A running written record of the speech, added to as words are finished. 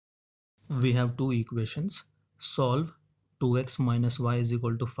we have two equations. Solve 2x minus y is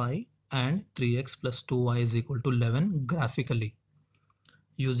equal to 5 and 3x plus 2y is equal to 11 graphically.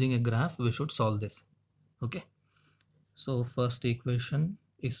 Using a graph, we should solve this. Okay. So first equation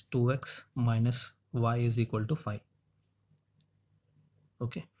is 2x minus y is equal to 5.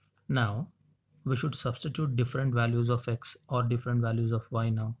 Okay. Now we should substitute different values of x or different values of y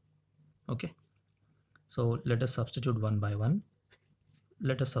now. Okay. So let us substitute one by one.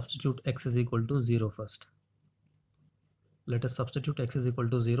 Let us substitute x is equal to 0 first. Let us substitute x is equal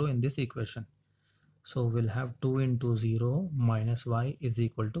to 0 in this equation. So we'll have 2 into 0 minus y is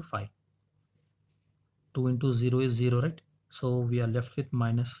equal to 5. 2 into 0 is 0, right? So we are left with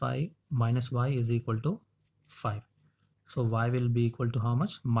minus 5 minus y is equal to 5. So y will be equal to how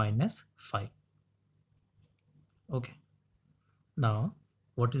much? Minus 5. Okay. Now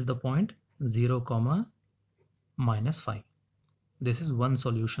what is the point? 0 comma minus 5. This is one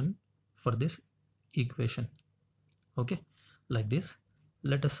solution for this equation. Okay, like this.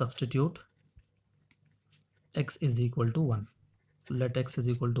 Let us substitute x is equal to 1. Let x is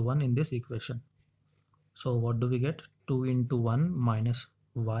equal to 1 in this equation. So what do we get? 2 into 1 minus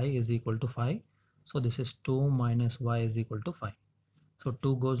y is equal to 5. So this is 2 minus y is equal to 5. So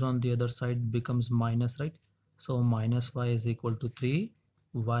 2 goes on the other side, becomes minus, right? So minus y is equal to 3.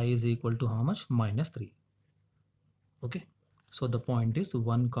 Y is equal to how much? Minus 3. Okay. So the point is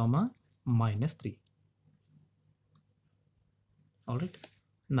 1 comma minus 3. Alright.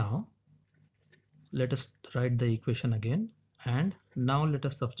 Now let us write the equation again, and now let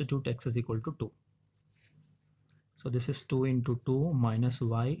us substitute x is equal to 2. So this is 2 into 2 minus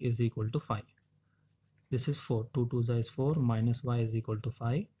y is equal to 5. This is 4. 2 2 is 4 minus y is equal to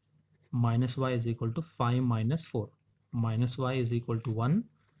 5. Minus y is equal to 5 minus 4. Minus y is equal to 1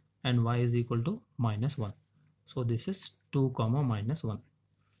 and y is equal to minus 1. So this is 2 comma minus 1.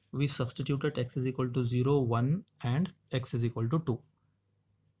 We substituted x is equal to 0, 1 and x is equal to 2.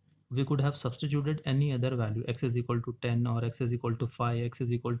 We could have substituted any other value, x is equal to 10 or x is equal to 5, x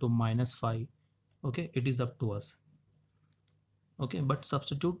is equal to minus 5. Okay, it is up to us. Okay, but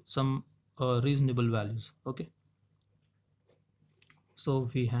substitute some reasonable values. Okay, so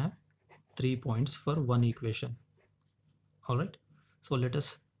we have 3 points for one equation. All right, so let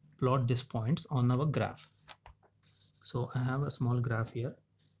us plot these points on our graph. So I have a small graph here.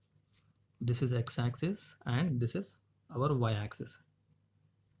 This is x-axis and this is our y-axis.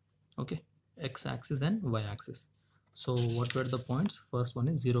 Okay, x-axis and y-axis. So what were the points? First one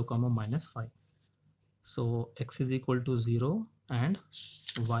is 0 comma minus 5. So x is equal to 0 and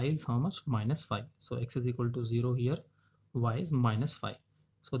y is how much? Minus 5. So x is equal to 0 here, y is minus 5.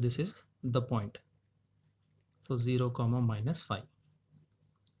 So this is the point. So 0 comma minus 5.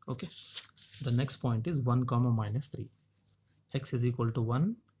 Okay, the next point is 1 comma minus 3. X is equal to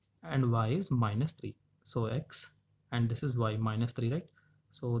 1 and y is minus 3. So x and this is y, minus 3, right?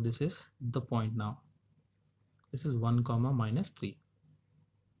 So this is the point now. This is 1 comma minus 3.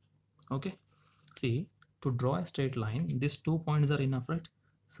 Okay, see, to draw a straight line, these 2 points are enough, right?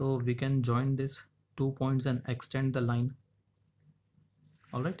 So we can join these 2 points and extend the line.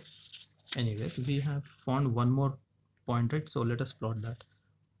 All right, anyways, we have found one more point, right? So let us plot that.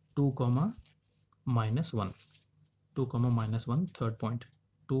 2 comma minus 1. 2 comma minus 1, third point.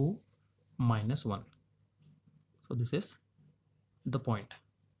 2 minus 1. So this is the point.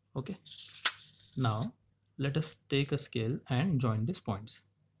 Okay, now let us take a scale and join these points.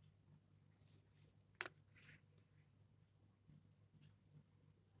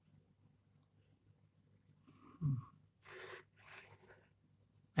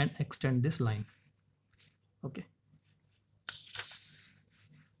 And extend this line. Okay,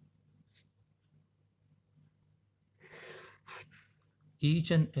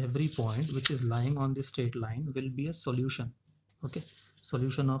 each and every point which is lying on the straight line will be a solution. Okay,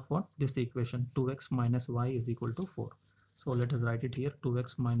 solution of what? This equation 2x minus y is equal to 4. So let us write it here.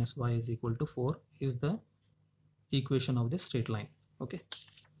 2x minus y is equal to 4 is the equation of this straight line. Okay,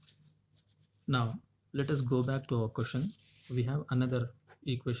 now let us go back to our question. We have another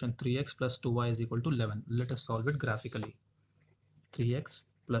equation, 3x plus 2y is equal to 11. Let us solve it graphically. 3x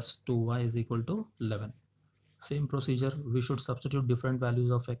plus 2y is equal to 11. Same procedure, we should substitute different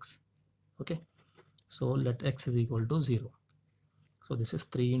values of x. Okay, so let x is equal to 0. So this is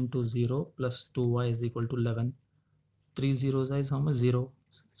 3 into 0 plus 2y is equal to 11. 3 zeros is how much? 0.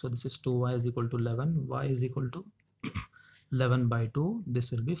 So this is 2y is equal to 11. Y is equal to 11 by 2. This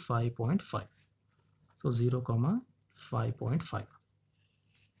will be 5.5. So 0 comma 5.5.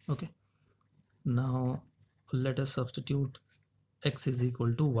 Okay, now let us substitute x is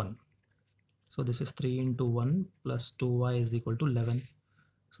equal to 1. So this is 3 into 1 plus 2y is equal to 11.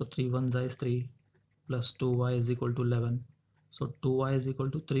 So 3 1s is 3 plus 2y is equal to 11. So 2y is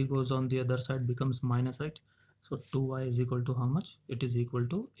equal to 3 goes on the other side, becomes minus, right? So 2y is equal to how much? It is equal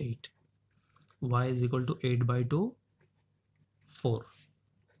to 8. Y is equal to 8 by 2, 4.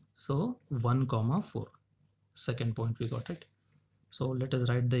 So 1 comma 4. Second point we got it. So let us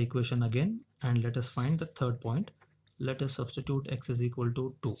write the equation again and let us find the third point. Let us substitute x is equal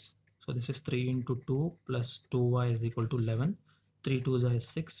to 2. So this is 3 into 2 plus 2y is equal to 11. 3 2 is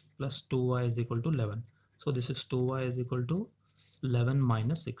 6 plus 2y is equal to 11. So this is 2y is equal to 11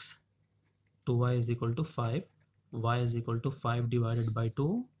 minus 6. 2y is equal to 5. Y is equal to 5 divided by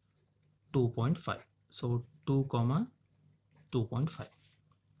 2, 2.5. So 2 comma 2.5.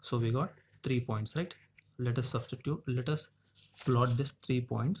 So we got 3 points, right? Let us substitute, let us plot this 3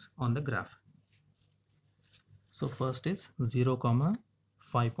 points on the graph. So first is 0 comma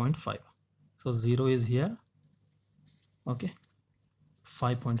 5.5. So 0 is here, okay,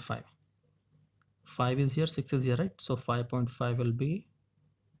 5.5. 5 is here, 6 is here, right? So 5.5 will be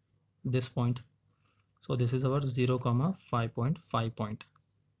this point. So this is our 0 comma 5.5 point.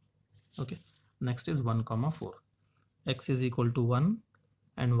 Okay, next is 1 comma 4. X is equal to 1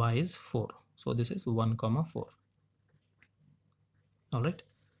 and y is 4. So this is 1 comma 4. All right,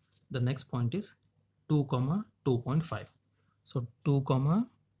 the next point is 2 comma 2.5. So 2 comma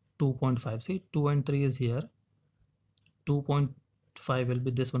 2.5. See, 2 and 3 is here. 2.5 will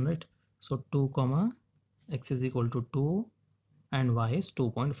be this one, right? So 2 comma x is equal to 2 and y is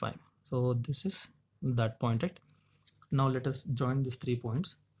 2.5. So this is that point, right? Now let us join these 3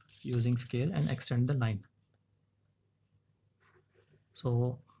 points using scale and extend the line.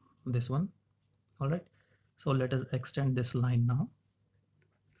 So this one, all right. So let us extend this line now.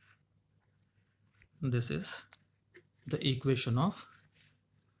 This is the equation of,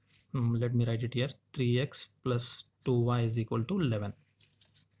 let me write it here, 3x plus 2y is equal to 11.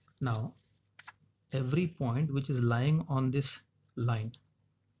 Now every point which is lying on this line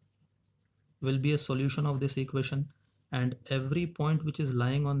will be a solution of this equation, and every point which is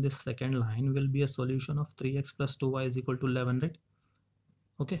lying on this second line will be a solution of 3x plus 2y is equal to 11, right?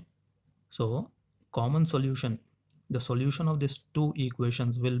 Okay, so common solution, the solution of these two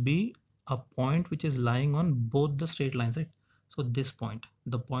equations will be a point which is lying on both the straight lines, right? So this point,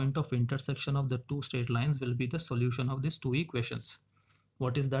 the point of intersection of the two straight lines, will be the solution of these two equations.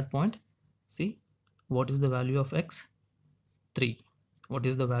 What is that point? See, what is the value of x? 3. What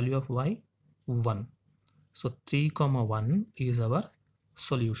is the value of y? 1. So 3 comma 1 is our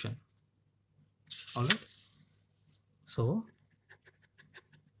solution. All right, so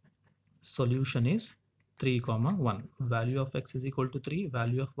solution is 3 comma 1. Value of x is equal to 3.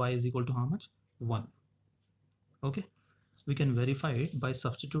 Value of y is equal to how much? 1. Okay, we can verify it by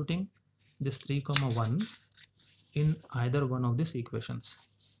substituting this 3 comma 1 in either one of these equations.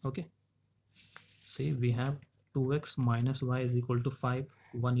 Okay, see, we have 2x minus y is equal to 5,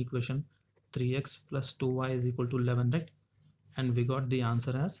 one equation. 3x plus 2y is equal to 11, right? And we got the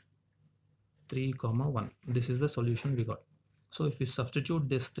answer as 3 comma 1. This is the solution we got. So if we substitute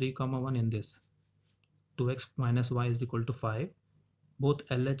this 3 comma 1 in this, 2x minus y is equal to 5, both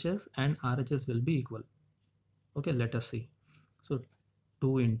LHS and RHS will be equal. Okay, let us see. So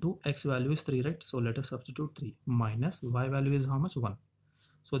 2 into x value is 3, right? So let us substitute 3 minus y value is how much? 1.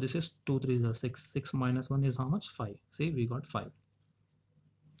 So this is 2 3 is 6. 6 minus 1 is how much? 5. See, we got 5.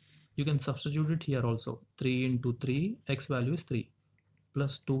 You can substitute it here also. 3 into 3, x value is 3,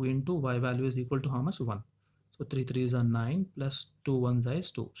 plus 2 into y value is equal to how much? 1. So 3 3 is 9 plus 2 1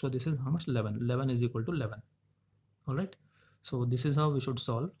 is 2. So this is how much? 11. 11 is equal to 11. All right. So this is how we should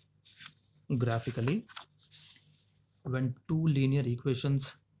solve graphically when two linear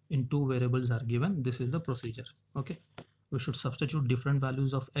equations in two variables are given. This is the procedure. Okay, we should substitute different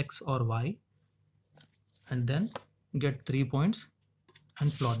values of x or y and then get 3 points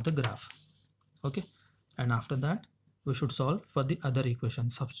and plot the graph. Okay, and after that we should solve for the other equation.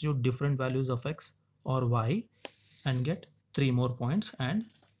 Substitute different values of x or y and get 3 more points and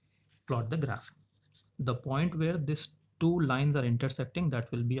plot the graph. The point where these two lines are intersecting,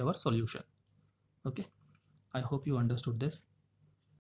 that will be our solution. Okay, I hope you understood this.